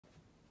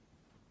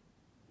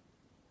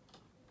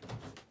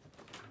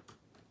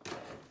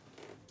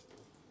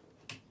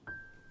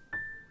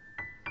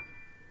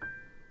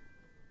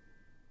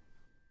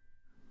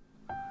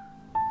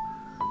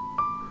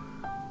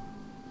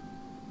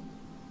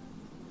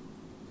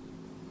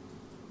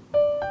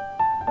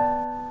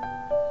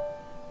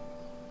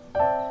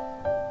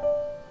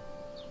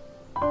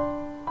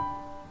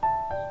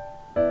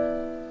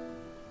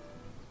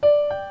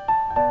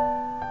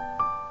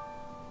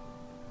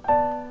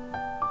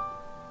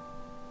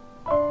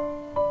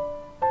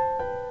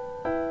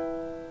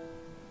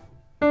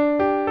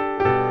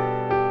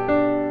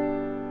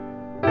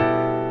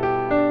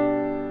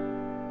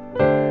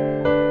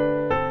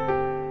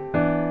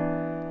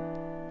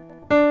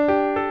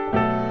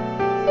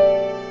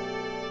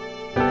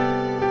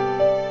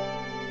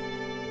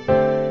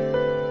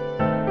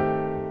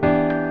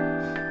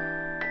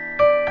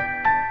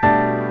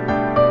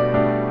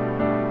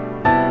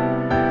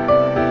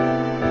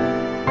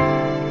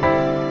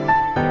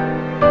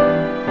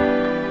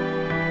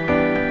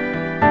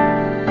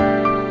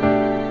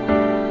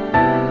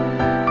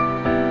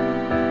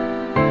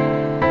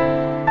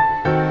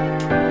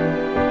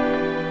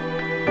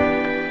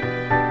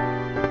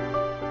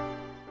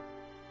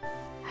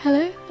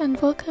Hello and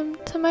welcome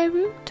to my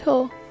room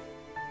tour.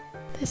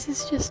 This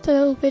is just a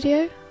little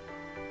video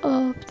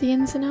of the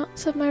ins and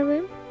outs of my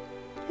room.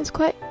 It's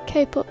quite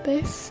K-pop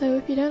based, so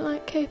if you don't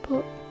like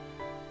K-pop,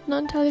 I'm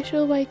not entirely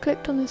sure why you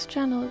clicked on this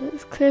channel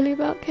that's clearly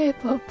about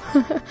K-pop.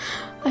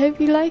 I hope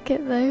you like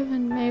it though,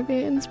 and maybe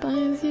it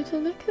inspires you to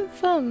look at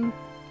some.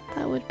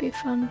 That would be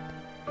fun.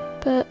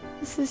 But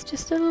this is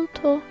just a little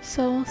tour,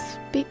 so I'll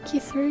speak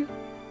you through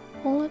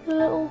all of the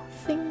little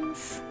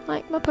things,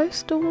 like my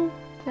poster wall.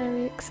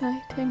 Very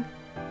exciting.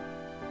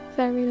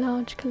 Very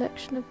large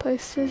collection of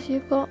posters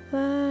you've got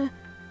there.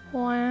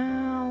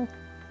 Wow.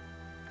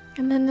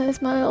 And then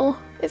there's my little,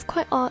 it's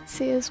quite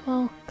artsy as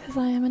well, because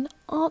I am an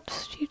art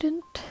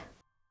student.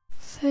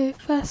 So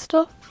first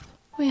off,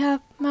 we have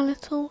my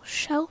little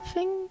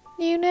shelving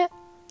unit.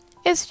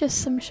 It's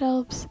just some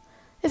shelves.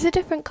 It's a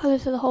different colour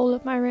to the whole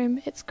of my room.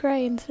 It's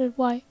grey instead of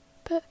white,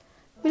 but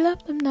we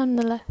love them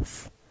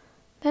nonetheless.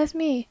 There's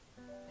me,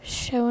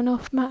 showing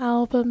off my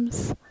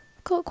albums.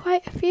 Got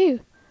quite a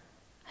few.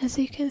 As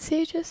you can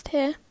see just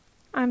here,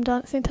 I'm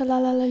dancing to La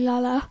La La La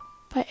La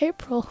by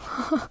April.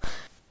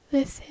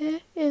 This here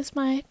is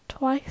my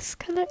Twice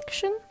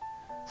collection.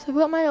 So I've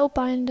got my little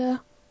binder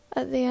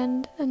at the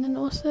end, and then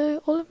also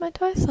all of my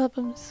Twice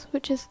albums,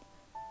 which is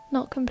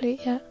not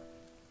complete yet.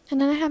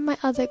 And then I have my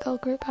other girl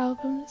group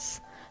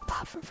albums,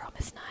 apart from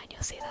Promise 9,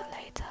 you'll see that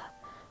later.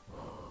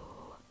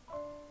 Ooh.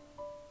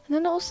 And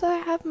then also I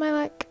have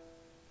my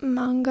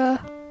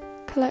manga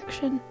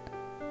collection,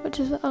 which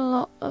is a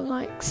lot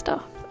of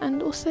stuff,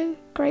 and also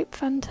grape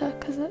Fanta,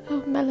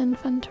 melon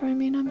Fanta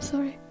I'm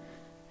sorry.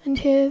 And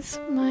here's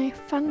my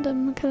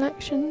fandom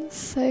collections,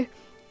 so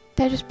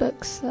they're just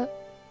books that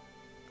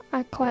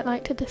I quite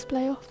like to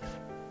display off.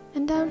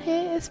 And down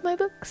here is my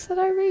books that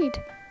I read.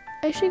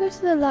 I usually go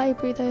to the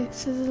library though,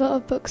 so there's a lot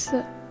of books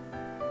that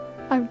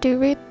I do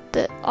read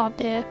that aren't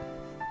here.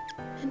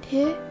 And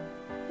here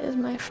is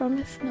my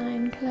Promise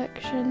 9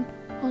 collection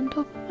on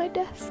top of my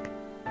desk.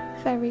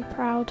 Very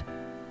proud.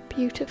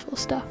 Beautiful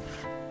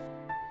stuff.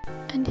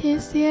 And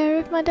here's the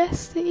area of my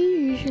desk that you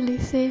usually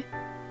see,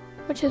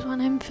 which is when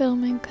I'm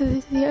filming, because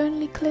it's the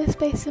only clear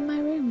space in my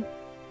room.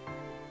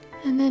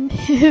 And then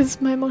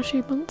here's my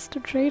Moshi Monster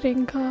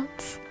trading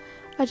cards.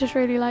 I just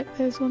really like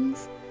those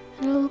ones.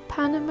 And a little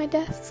pan on my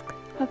desk.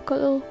 I've got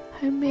little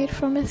homemade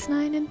Promise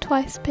 9 and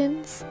Twice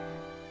pins.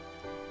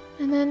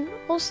 And then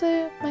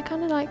also my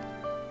kind of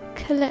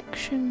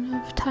collection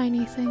of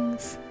tiny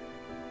things.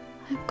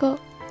 I've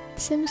got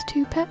Sims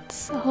 2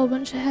 pets, a whole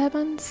bunch of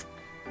hairbands,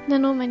 and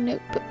then all my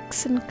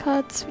notebooks and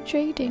cards for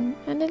trading,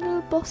 and a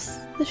little Boss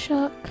the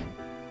Shark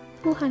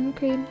little hand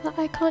cream that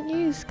I can't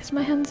use because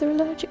my hands are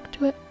allergic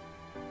to it.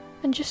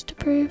 And just to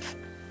prove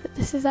that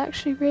this is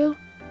actually real,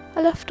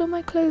 I left all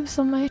my clothes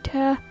on my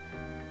chair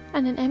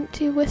and an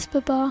empty Whisper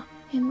bar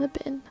in the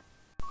bin.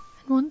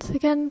 And once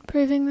again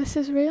proving this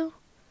is real,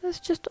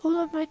 there's just all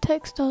of my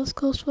textiles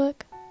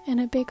coursework in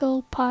a big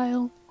old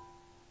pile.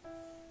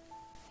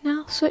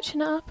 Now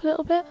switching it up a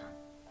little bit,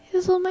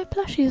 here's all my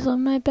plushies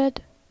on my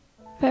bed.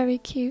 Very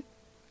cute.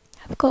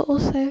 I've got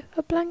also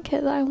a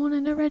blanket that I won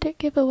in a Reddit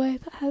giveaway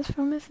that has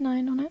Promise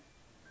 9 on it,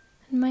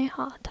 and my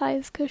Heart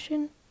Eyes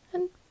cushion,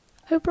 and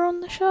Oberon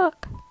the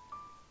Shark.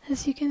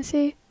 As you can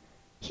see,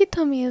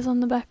 Hitomi is on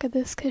the back of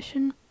this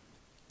cushion,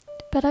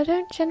 but I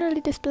don't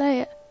generally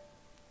display it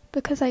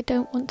because I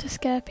don't want to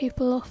scare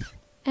people off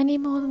any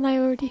more than I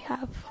already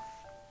have.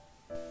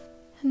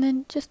 And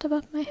then just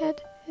above my head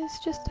is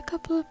just a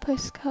couple of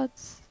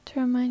postcards to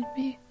remind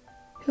me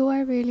who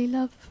I really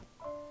love,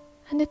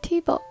 and a tea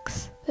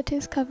box that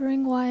is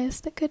covering wires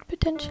that could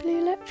potentially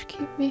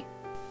electrocute me.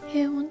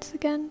 Here once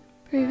again,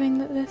 proving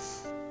that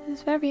this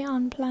is very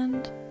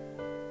unplanned.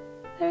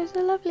 There is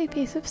a lovely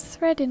piece of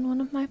thread in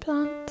one of my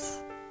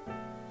plants.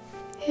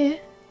 Here,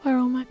 where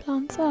all my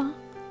plants are,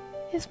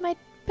 is my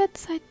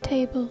bedside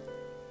table,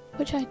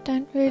 which I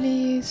don't really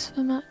use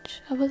for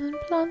much other than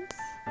plants,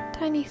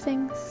 tiny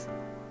things,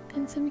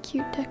 and some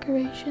cute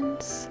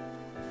decorations.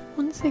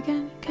 Once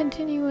again,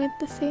 continue with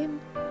the theme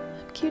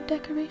of cute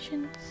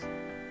decorations,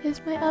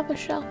 is my other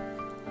shelf,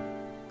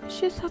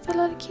 which just has a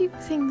lot of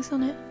cute things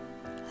on it,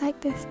 like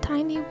this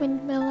tiny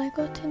windmill I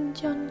got in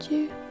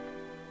Jeonju,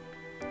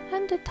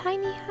 and a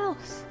tiny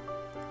house,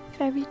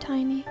 very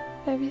tiny,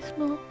 very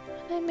small,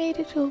 and I made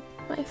it all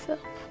myself.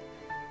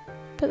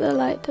 But the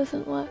light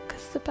doesn't work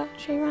because the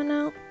battery ran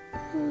out.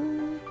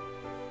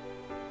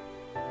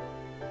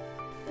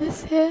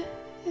 This here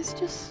is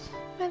just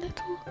my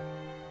little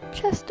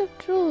chest of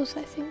drawers,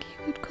 I think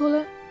you could call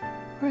it,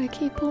 where I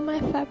keep all my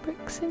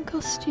fabrics and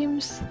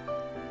costumes.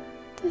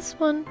 This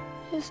one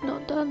is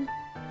not done.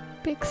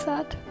 Big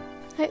sad.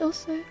 I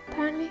also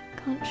apparently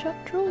can't shut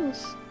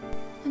drawers.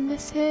 And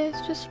this here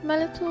is just my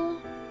little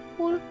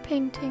wall of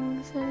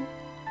paintings and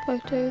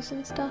photos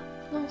and stuff.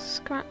 Little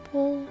scrap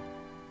wall,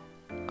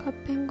 Club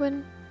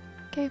Penguin,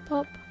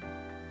 Kpop,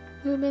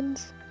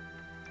 Women's,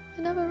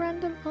 and other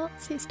random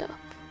artsy stuff.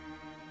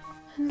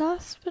 And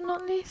last but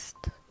not least,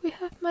 we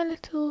have my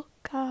little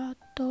guard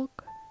dog.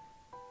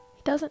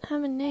 He doesn't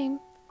have a name,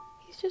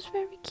 he's just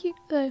very cute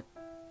though.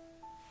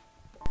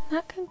 And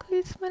that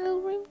concludes my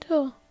little room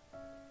tour.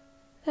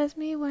 There's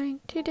me wearing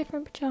 2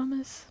 different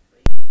pyjamas.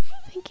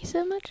 Thank you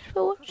so much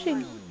for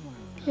watching.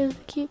 Here's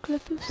a cute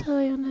clip of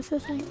Soyeon as a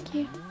thank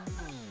you.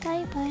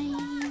 Bye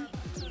bye.